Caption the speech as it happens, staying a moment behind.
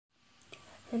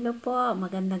Hello po,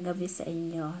 magandang gabi sa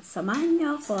inyo. Samahan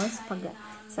niyo ako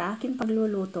sa aking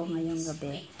pagluluto ngayong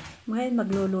gabi. Ngayon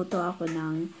magluluto ako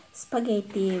ng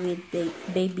spaghetti with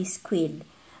baby squid.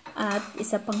 At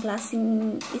isa pang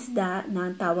klaseng isda na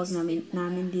ang tawag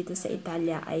namin dito sa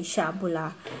Italia ay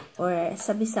shabula or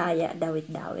sa Bisaya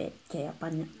dawit-dawit. Kaya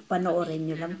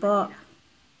panoorin niyo lang po.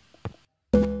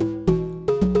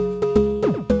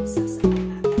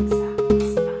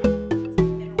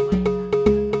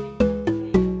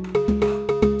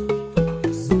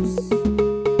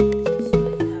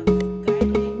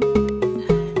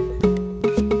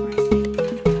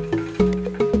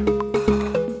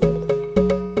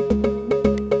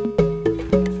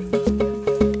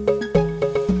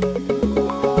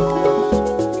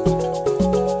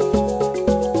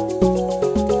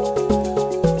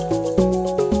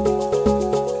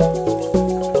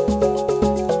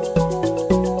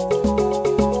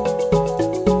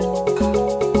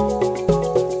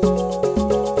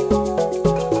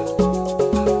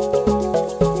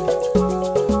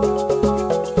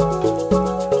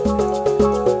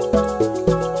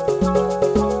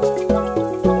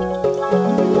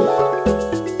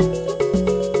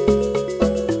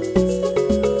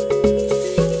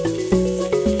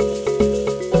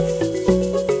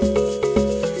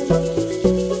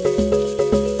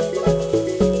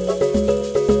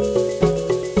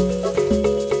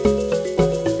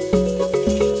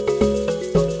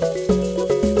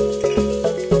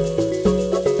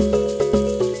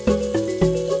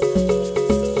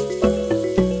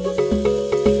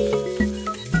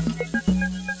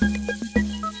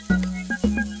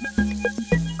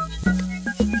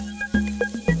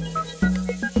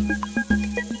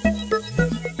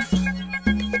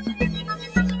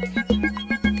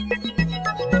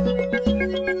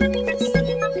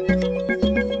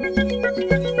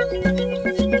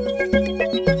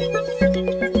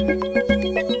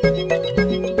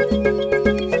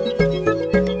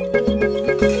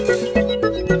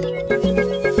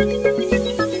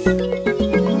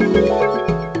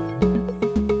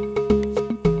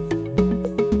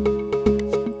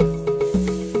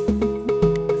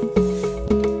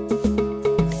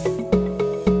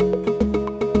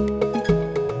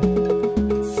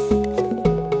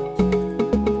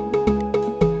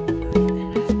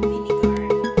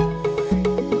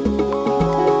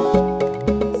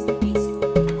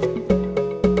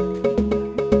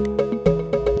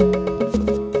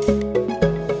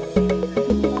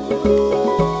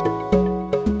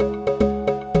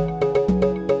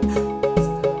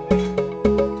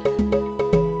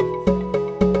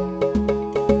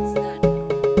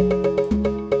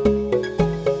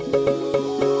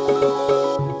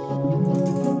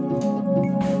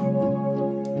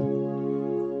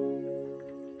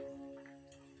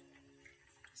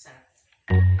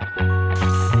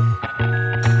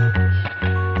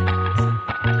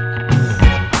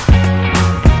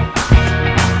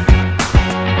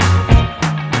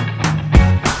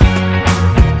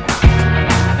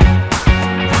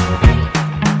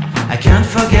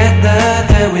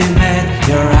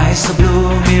 So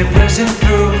blue, me piercing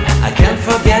through. I can't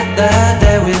forget the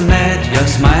day we met. Your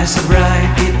smile so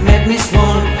bright, it made me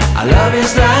swoon. Our love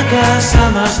is like a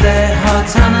summer's day,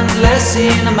 hot and endless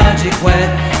in a magic way.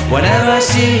 Whenever I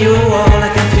see you, all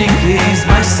I can think is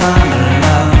my summer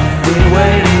love. Been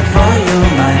waiting for you,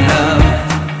 my love.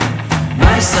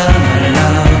 My summer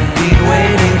love. Been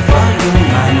waiting for you,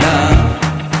 my love.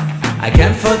 I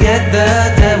can't forget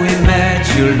the day we met.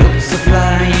 You looked so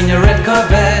fly in your red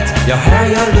Corvette. Your hair,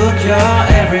 your look, your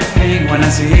everything. When I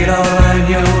see it all, I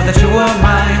knew that you were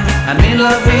mine. I'm in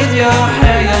love with your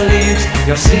hair, your lips,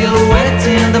 your silhouette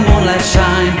in the moonlight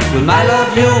shine. With my love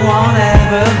you won't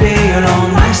ever be alone.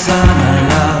 My summer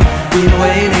love, been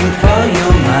waiting for you,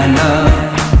 my love.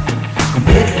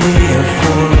 Completely a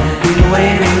fool, been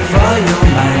waiting for you,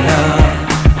 my love.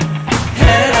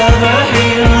 Head over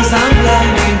heels, I'm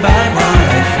blinded by what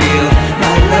I feel.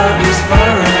 My love is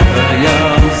forever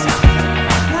yours.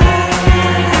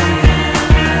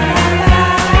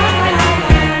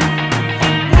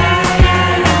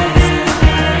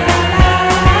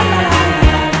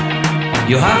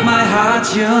 You have my heart,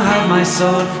 you have my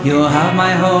soul, you have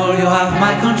my whole, you have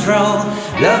my control.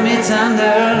 Love me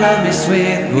tender, love me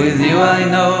sweet, with you I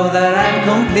know that I'm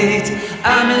complete.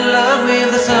 I'm in love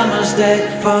with the summer's day,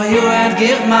 for you I'd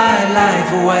give my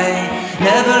life away.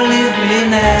 Never leave me,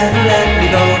 never let me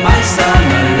go, my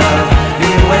summer love.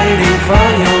 Been waiting for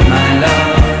you, my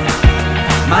love.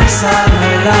 My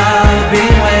summer love,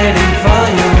 been waiting for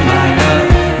you, my love.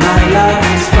 My love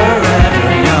is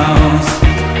forever yours.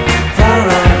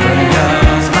 Forever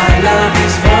yours, my love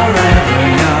is forever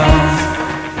yours.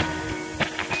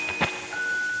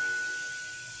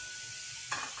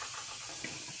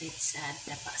 Sad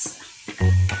na pasta.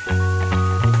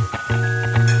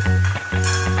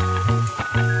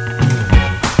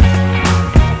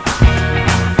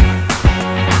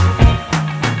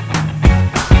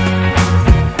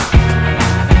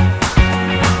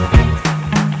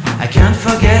 I can't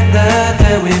forget the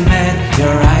day we met.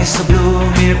 Your eyes so blue,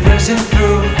 me pressing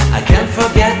through. I can't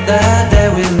forget the day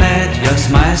we met. Your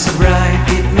smile so bright,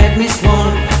 it made me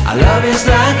swoon. Our love is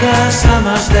like a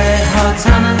summer's day, hot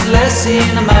and endless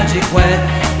in a magic way.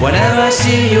 Whenever I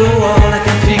see you, all I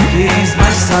can think is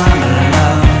my summer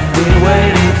love. Been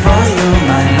waiting for you,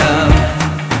 my love.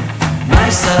 My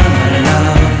summer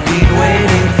love. Been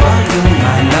waiting for you,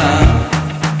 my love.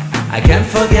 I can't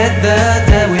forget the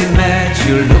day we met.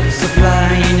 You looked so fly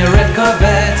in your red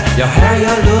Corvette. Your hair,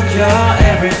 your look, your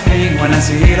everything. When I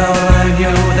see it all, I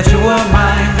knew that you were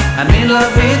mine. I'm in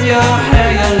love with your hair,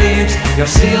 your lips, your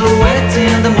silhouette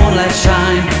in the moonlight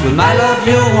shine. With my love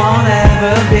you won't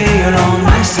ever be alone.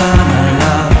 My summer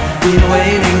love, been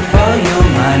waiting for you,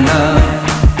 my love.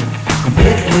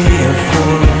 Completely a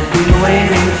fool, been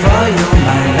waiting for you,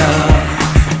 my love.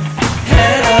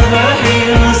 Head over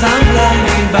heels, I'm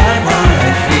blinded by what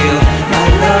I feel. My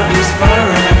love is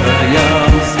forever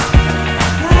yours.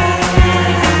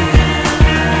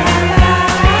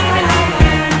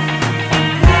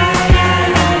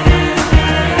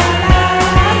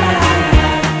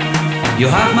 You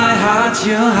have my heart,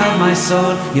 you have my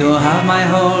soul, you have my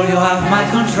whole, you have my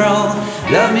control.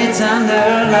 Love me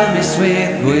tender, love me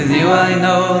sweet, with you I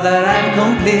know that I'm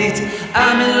complete.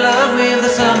 I'm in love with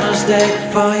the summer's day,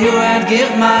 for you I'd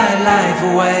give my life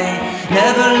away.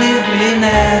 Never leave me,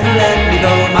 never let me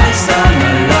go, my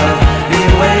summer love.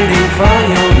 Been waiting for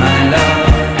you, my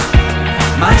love.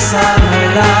 My summer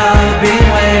love, been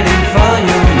waiting for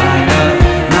you, my love.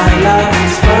 My love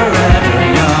is forever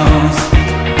yours.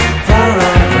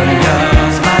 Forever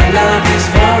yours, my love is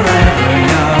forever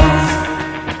yours.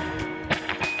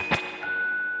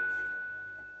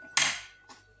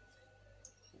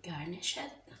 Garnish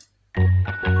it.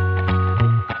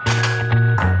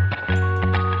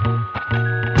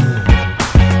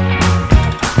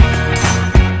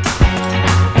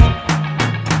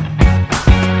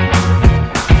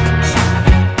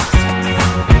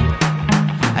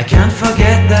 I can't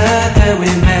forget the day we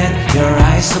met. Your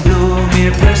eyes so blue, me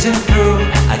pressing through.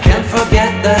 I can't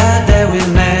forget the day we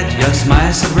met. Your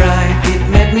smile so bright, it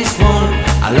made me swoon.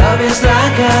 Our love is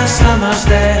like a summer's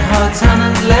day, hot and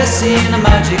endless in a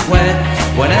magic way.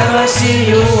 Whenever I see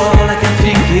you, all I can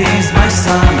think is my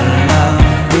summer love.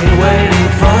 Been waiting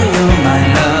for you, my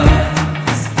love.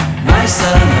 My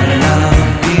summer love.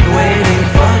 Been waiting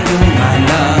for you, my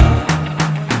love.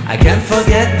 I can't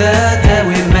forget the day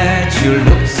we met. You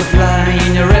looked so fly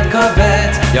in your red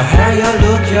Corvette. Your hair, your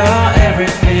look, your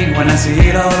everything. When I see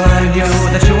it all, I knew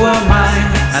that you were mine.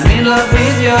 I'm in love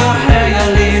with your hair, your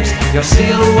lips, your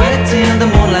silhouette in the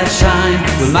moonlight shine.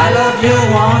 With my love you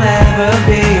won't ever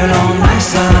be alone. My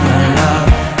summer love,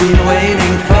 been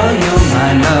waiting for you,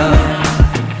 my love.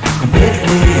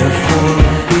 Completely a fool,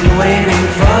 been waiting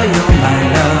for you, my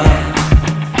love.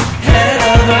 Head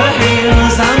over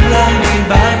heels, I'm blinded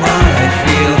by what I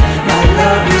feel. My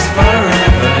love is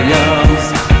forever yours.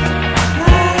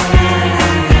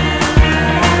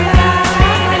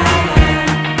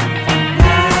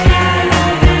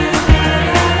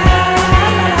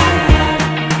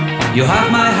 You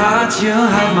have my heart, you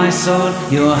have my soul,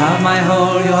 you have my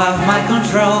whole, you have my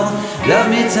control. Love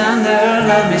me tender,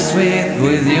 love me sweet,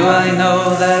 with you I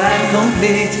know that I'm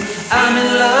complete. I'm in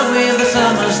love with the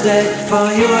summer's day, for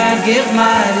you I'd give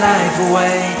my life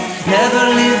away. Never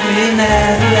leave me,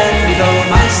 never let me go,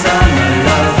 my summer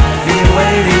love. Been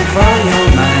waiting for you,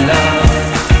 my love.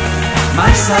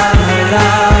 My summer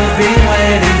love, been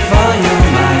waiting for you,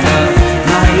 my love.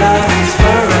 My love is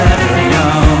forever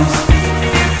yours.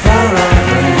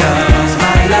 Forever yours,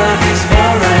 my love is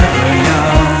forever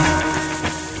yours.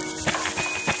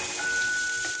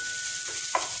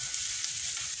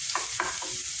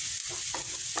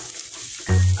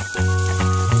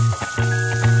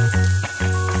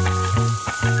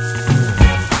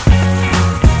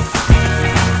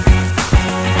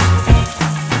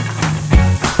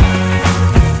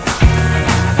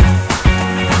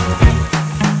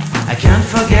 I can't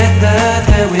forget the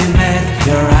day we met.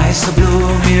 Your eyes so blue,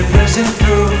 me pressing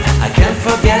through. I can't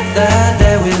forget the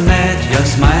day we met. Your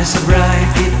smile so bright,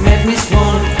 it made me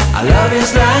swoon. Our love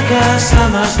is like a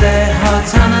summer's day, hot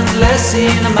and endless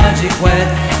in a magic way.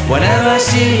 Whenever I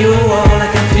see you, all I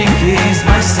can think is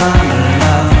my summer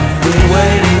love. Been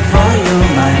waiting for you,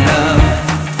 my love.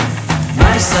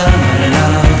 My summer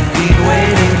love. Been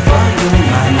waiting for you,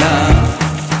 my love.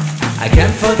 I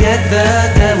can't forget the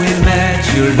day we met.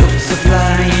 You looked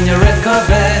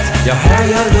hair,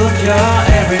 your look, your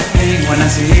everything. When I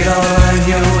see it all, I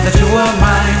knew that you were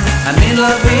mine. I'm in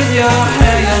love with your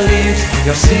hair, your lips,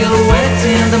 your silhouette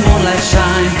in the moonlight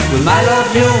shine. With my love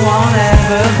you won't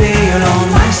ever be alone.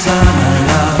 My summer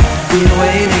love, been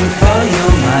waiting for you,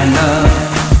 my love.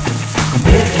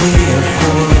 Completely a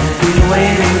fool, been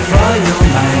waiting for you,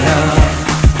 my love.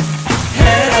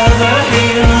 Head over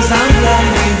heels, I'm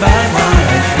blinded by what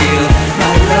I feel.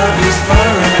 My love is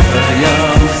forever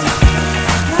yours.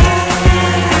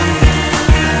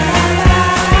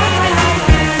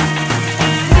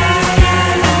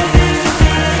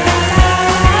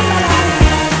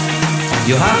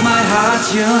 You have my heart,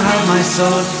 you have my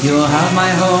soul, you have my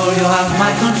whole, you have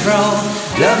my control.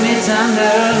 Love me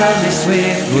tender, love me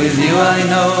sweet, with you I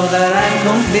know that I'm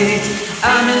complete.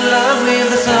 I'm in love with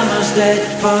the summer's day,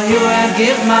 for you I'd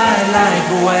give my life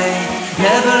away.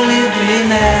 Never leave me,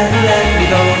 never let me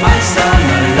go, my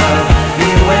summer love, be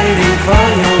waiting for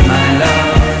you, my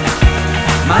love.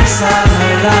 My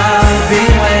summer love.